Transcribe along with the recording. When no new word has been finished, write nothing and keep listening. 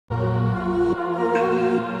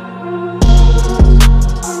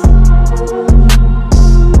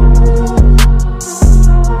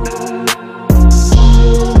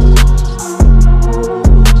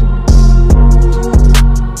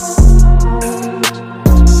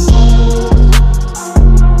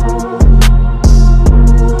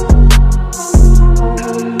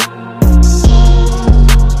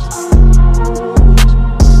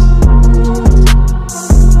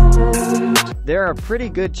pretty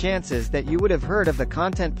good chances that you would have heard of the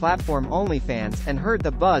content platform OnlyFans and heard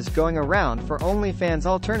the buzz going around for OnlyFans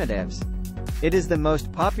alternatives. It is the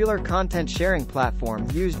most popular content sharing platform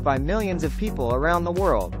used by millions of people around the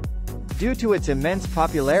world. Due to its immense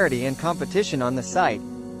popularity and competition on the site,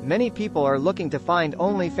 many people are looking to find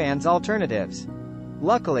OnlyFans alternatives.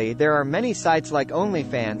 Luckily, there are many sites like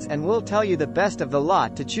OnlyFans, and we'll tell you the best of the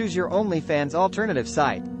lot to choose your OnlyFans alternative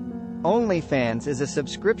site. OnlyFans is a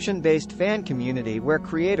subscription-based fan community where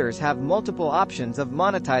creators have multiple options of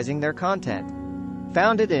monetizing their content.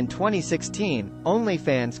 Founded in 2016,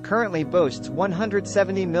 OnlyFans currently boasts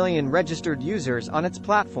 170 million registered users on its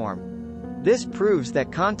platform. This proves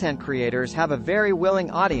that content creators have a very willing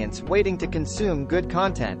audience waiting to consume good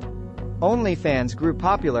content. OnlyFans grew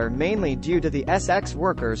popular mainly due to the sex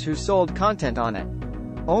workers who sold content on it.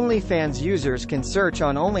 OnlyFans users can search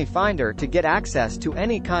on OnlyFinder to get access to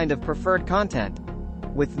any kind of preferred content.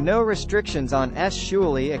 With no restrictions on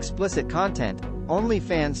sexually explicit content,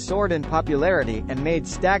 OnlyFans soared in popularity and made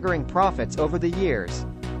staggering profits over the years.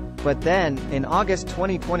 But then, in August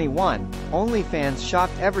 2021, OnlyFans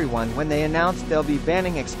shocked everyone when they announced they'll be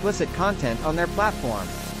banning explicit content on their platform.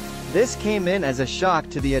 This came in as a shock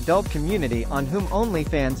to the adult community on whom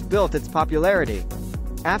OnlyFans built its popularity.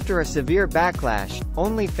 After a severe backlash,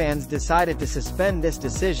 OnlyFans decided to suspend this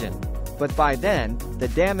decision, but by then, the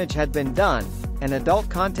damage had been done, and adult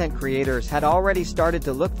content creators had already started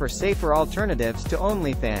to look for safer alternatives to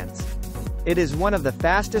OnlyFans. It is one of the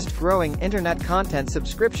fastest-growing internet content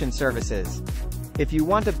subscription services. If you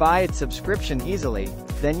want to buy its subscription easily,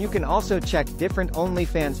 then you can also check different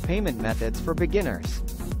OnlyFans payment methods for beginners.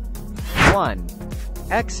 1.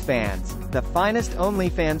 Xfans, the finest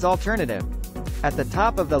OnlyFans alternative. At the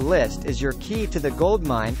top of the list is your key to the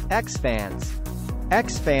goldmine, Xfans.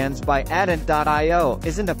 Xfans by Adent.io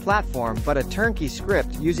isn't a platform but a turnkey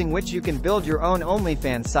script using which you can build your own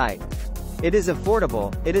OnlyFans site. It is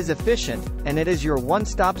affordable, it is efficient, and it is your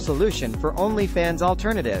one-stop solution for OnlyFans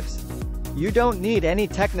alternatives. You don't need any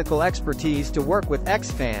technical expertise to work with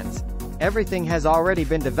Xfans. Everything has already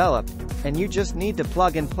been developed, and you just need to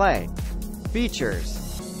plug and play.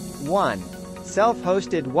 Features. 1.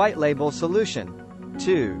 Self-hosted white label solution.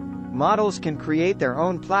 2. Models can create their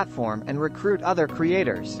own platform and recruit other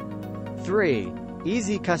creators. 3.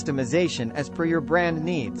 Easy customization as per your brand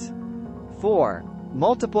needs. 4.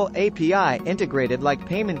 Multiple API integrated like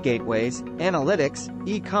payment gateways, analytics,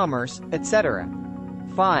 e-commerce, etc.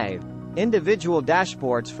 5. Individual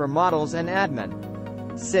dashboards for models and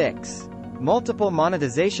admin. 6. Multiple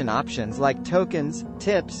monetization options like tokens,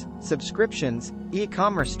 tips, subscriptions,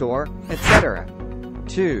 e-commerce store, etc.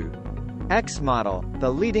 2. Xmodel, the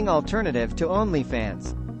leading alternative to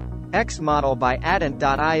OnlyFans. Xmodel by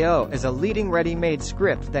Adent.io is a leading ready-made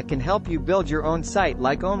script that can help you build your own site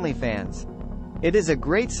like OnlyFans. It is a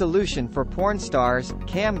great solution for porn stars,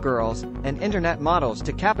 cam girls, and internet models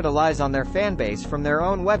to capitalize on their fanbase from their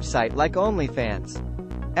own website like OnlyFans.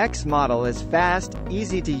 Xmodel is fast,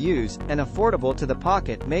 easy to use, and affordable to the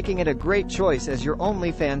pocket, making it a great choice as your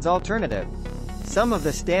OnlyFans alternative. Some of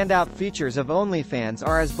the standout features of OnlyFans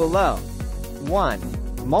are as below.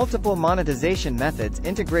 1. Multiple monetization methods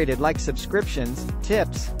integrated like subscriptions,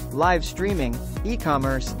 tips, live streaming,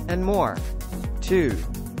 e-commerce, and more. 2.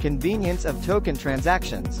 Convenience of token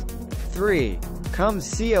transactions. 3. Comes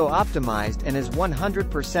SEO optimized and is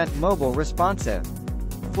 100% mobile responsive.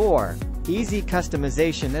 4. Easy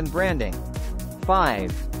customization and branding.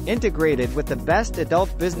 5. Integrated with the best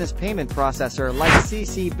adult business payment processor like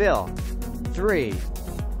CC Bill. 3.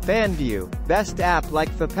 FanView, best app like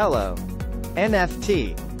Fapello.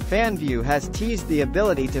 NFT. FanView has teased the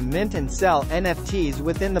ability to mint and sell NFTs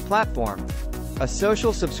within the platform. A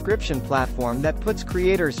social subscription platform that puts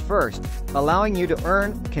creators first, allowing you to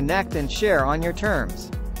earn, connect and share on your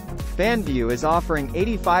terms. FanView is offering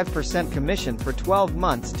 85% commission for 12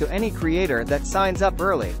 months to any creator that signs up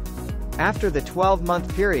early. After the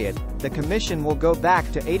 12-month period, the commission will go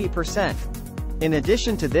back to 80%. In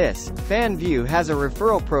addition to this, FanView has a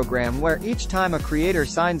referral program where each time a creator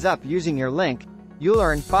signs up using your link, you'll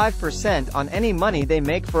earn 5% on any money they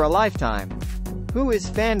make for a lifetime. Who is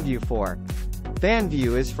FanView for?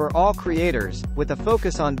 FanView is for all creators, with a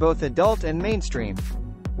focus on both adult and mainstream.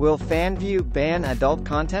 Will FanView ban adult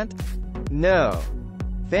content? No.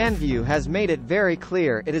 FanView has made it very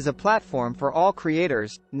clear it is a platform for all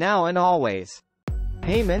creators, now and always.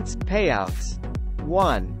 Payments, payouts.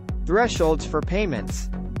 1. Thresholds for payments.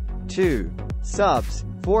 2. Subs,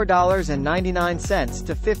 $4.99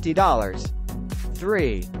 to $50.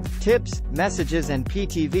 3. Tips, messages and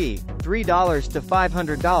PTV, $3 to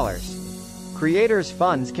 $500. Creators'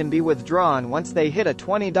 funds can be withdrawn once they hit a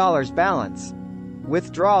 $20 balance.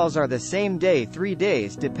 Withdrawals are the same day 3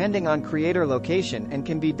 days depending on creator location and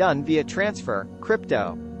can be done via transfer,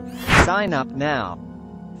 crypto. Sign up now.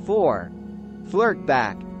 4.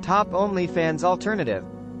 Flirtback, top OnlyFans alternative.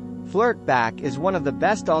 Flirtback is one of the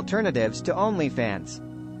best alternatives to OnlyFans.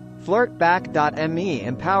 Flirtback.me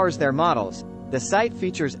empowers their models. The site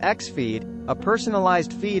features X-Feed, a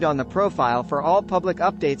personalized feed on the profile for all public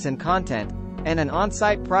updates and content, and an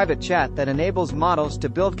on-site private chat that enables models to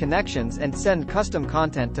build connections and send custom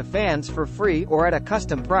content to fans for free or at a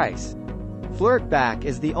custom price. Flirtback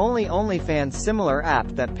is the only OnlyFans similar app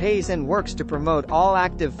that pays and works to promote all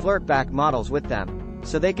active Flirtback models with them,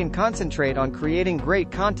 so they can concentrate on creating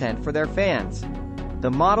great content for their fans.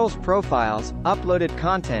 The models' profiles, uploaded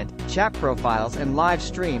content, chat profiles and live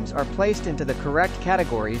streams are placed into the correct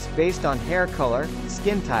categories based on hair color,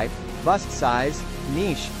 skin type, bust size,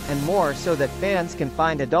 niche, and more so that fans can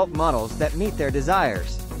find adult models that meet their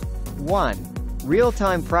desires. 1.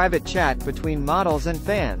 Real-time private chat between models and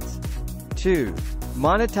fans. 2.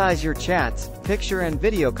 Monetize your chats, picture and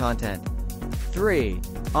video content. 3.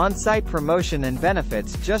 On-site promotion and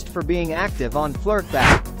benefits just for being active on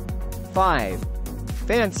Flirtback. 5.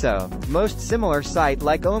 Fanso, most similar site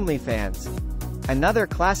like OnlyFans. Another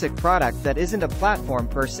classic product that isn't a platform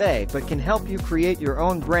per se but can help you create your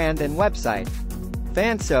own brand and website.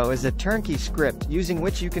 Fanso is a turnkey script using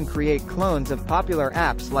which you can create clones of popular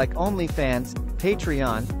apps like OnlyFans,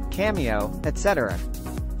 Patreon, Cameo, etc.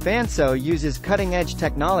 Fanso uses cutting-edge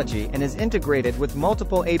technology and is integrated with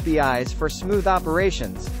multiple APIs for smooth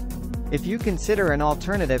operations. If you consider an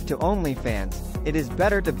alternative to OnlyFans, it is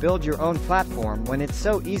better to build your own platform when it's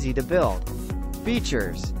so easy to build.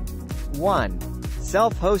 Features. 1.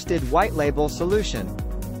 Self-hosted white label solution.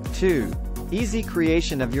 2. Easy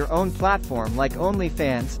creation of your own platform like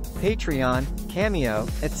OnlyFans, Patreon, Cameo,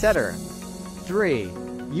 etc. 3.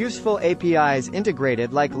 Useful APIs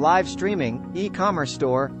integrated like live streaming, e-commerce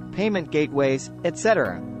store, payment gateways,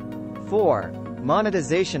 etc. 4.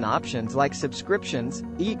 Monetization options like subscriptions,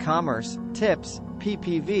 e-commerce, tips,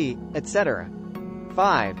 PPV, etc.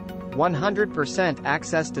 5. 100%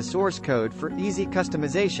 access to source code for easy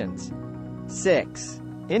customizations. 6.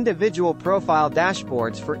 Individual profile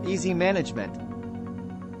dashboards for easy management.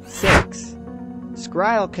 6.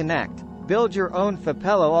 Skrill Connect. Build your own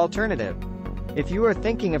Fapello alternative. If you are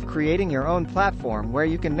thinking of creating your own platform where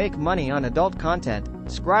you can make money on adult content,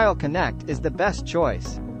 Skrill Connect is the best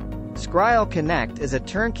choice. Skrill Connect is a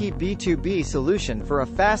turnkey B2B solution for a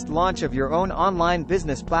fast launch of your own online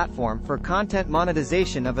business platform for content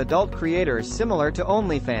monetization of adult creators similar to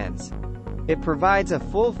OnlyFans. It provides a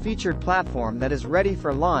full-featured platform that is ready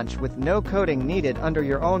for launch with no coding needed under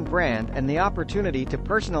your own brand and the opportunity to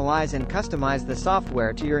personalize and customize the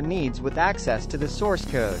software to your needs with access to the source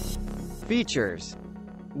code. Features.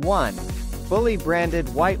 1. Fully branded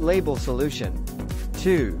white label solution.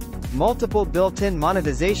 2. Multiple built-in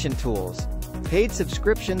monetization tools, paid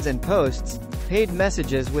subscriptions and posts, paid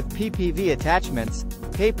messages with PPV attachments,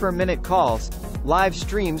 pay-per-minute calls, live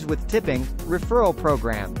streams with tipping, referral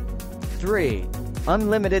program. 3.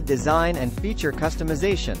 Unlimited design and feature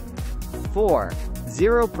customization. 4.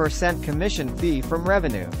 0% commission fee from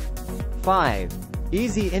revenue. 5.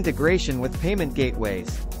 Easy integration with payment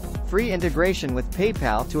gateways. Free integration with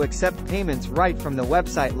PayPal to accept payments right from the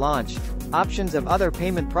website launch. Options of other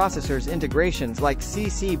payment processors integrations like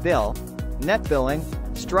CC Bill, net billing,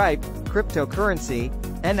 Stripe, cryptocurrency,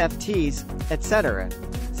 NFTs, etc.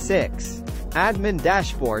 6. Admin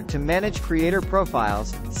dashboard to manage creator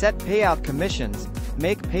profiles, set payout commissions,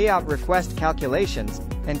 make payout request calculations,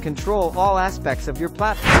 and control all aspects of your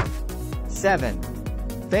platform. 7.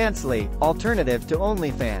 Fansly, alternative to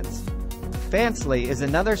OnlyFans. Fansly is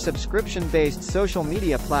another subscription-based social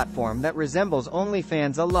media platform that resembles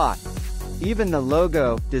OnlyFans a lot. Even the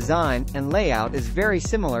logo, design, and layout is very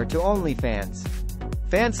similar to OnlyFans.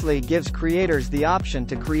 Fansly gives creators the option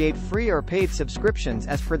to create free or paid subscriptions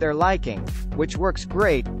as per their liking, which works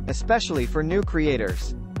great, especially for new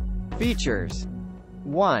creators. Features.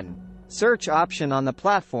 1. Search option on the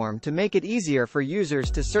platform to make it easier for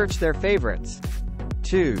users to search their favorites.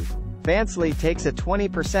 2. Fansly takes a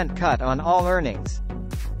 20% cut on all earnings.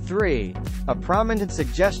 3. A prominent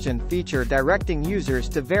suggestion feature directing users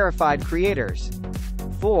to verified creators.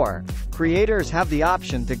 4. Creators have the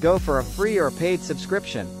option to go for a free or paid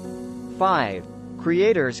subscription. 5.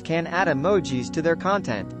 Creators can add emojis to their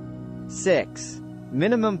content. 6.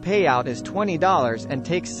 Minimum payout is $20 and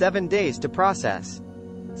takes 7 days to process.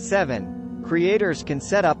 7. Creators can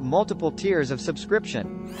set up multiple tiers of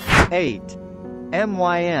subscription. 8.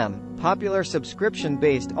 MYM, popular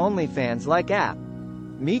subscription-based OnlyFans-like app.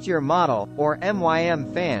 Meet Your Model, or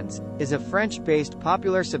MYM Fans, is a French-based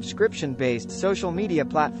popular subscription-based social media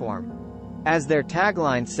platform. As their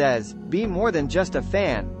tagline says, be more than just a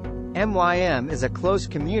fan. MYM is a close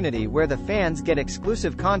community where the fans get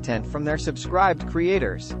exclusive content from their subscribed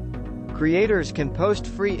creators. Creators can post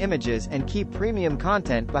free images and keep premium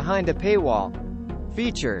content behind a paywall.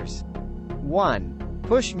 Features: 1.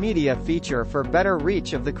 Push media feature for better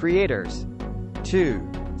reach of the creators. 2.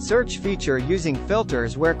 Search feature using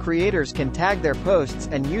filters where creators can tag their posts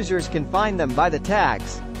and users can find them by the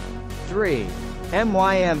tags. 3.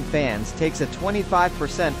 MYM Fans takes a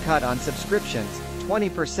 25% cut on subscriptions,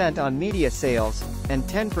 20% on media sales, and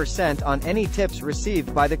 10% on any tips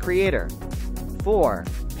received by the creator. 4.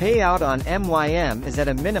 Payout on MYM is at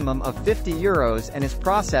a minimum of €50 and is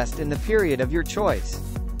processed in the period of your choice.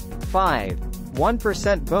 5.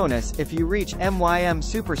 1% bonus if you reach MYM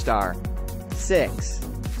Superstar. 6.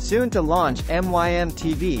 Soon to launch MYM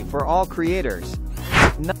TV for all creators.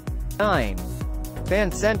 9.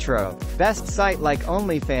 Fancentro, best site like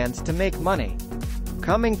Onlyfans to make money.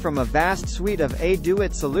 Coming from a vast suite of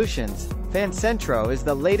do-it solutions, Fancentro is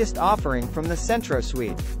the latest offering from the Centro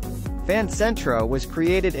suite. Fancentro was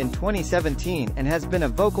created in 2017 and has been a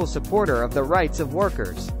vocal supporter of the rights of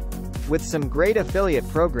workers. With some great affiliate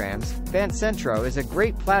programs, Fancentro is a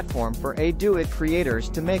great platform for do-it creators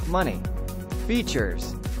to make money.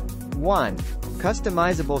 Features: 1.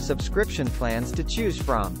 Customizable subscription plans to choose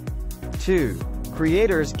from. 2.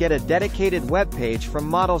 Creators get a dedicated web page from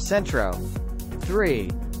Model Centro. 3.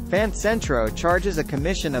 Fancentro charges a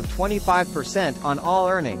commission of 25% on all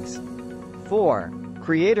earnings. 4.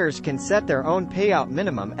 Creators can set their own payout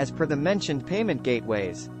minimum as per the mentioned payment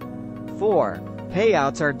gateways. 4.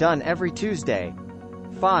 Payouts are done every Tuesday.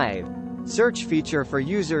 5. Search feature for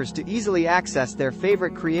users to easily access their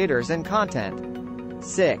favorite creators and content.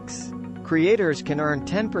 6. Creators can earn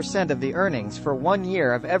 10% of the earnings for 1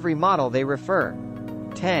 year of every model they refer.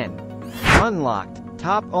 10. Unlocked,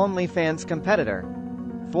 top OnlyFans competitor.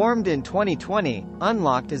 Formed in 2020,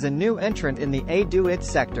 Unlocked is a new entrant in the do-it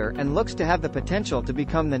sector and looks to have the potential to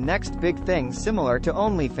become the next big thing similar to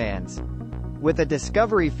OnlyFans. With a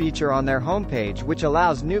discovery feature on their homepage which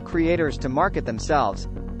allows new creators to market themselves,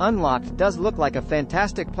 Unlocked does look like a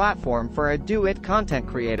fantastic platform for do-it content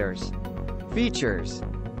creators. Features: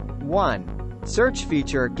 1. Search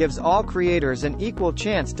feature gives all creators an equal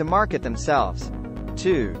chance to market themselves.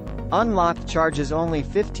 2. Unlocked charges only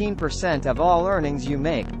 15% of all earnings you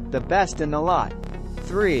make, the best in the lot.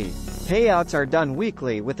 3. Payouts are done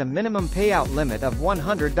weekly with a minimum payout limit of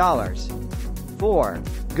 $100. 4.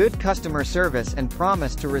 Good customer service and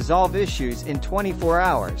promise to resolve issues in 24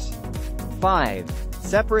 hours. 5.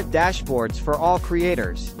 Separate dashboards for all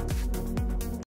creators.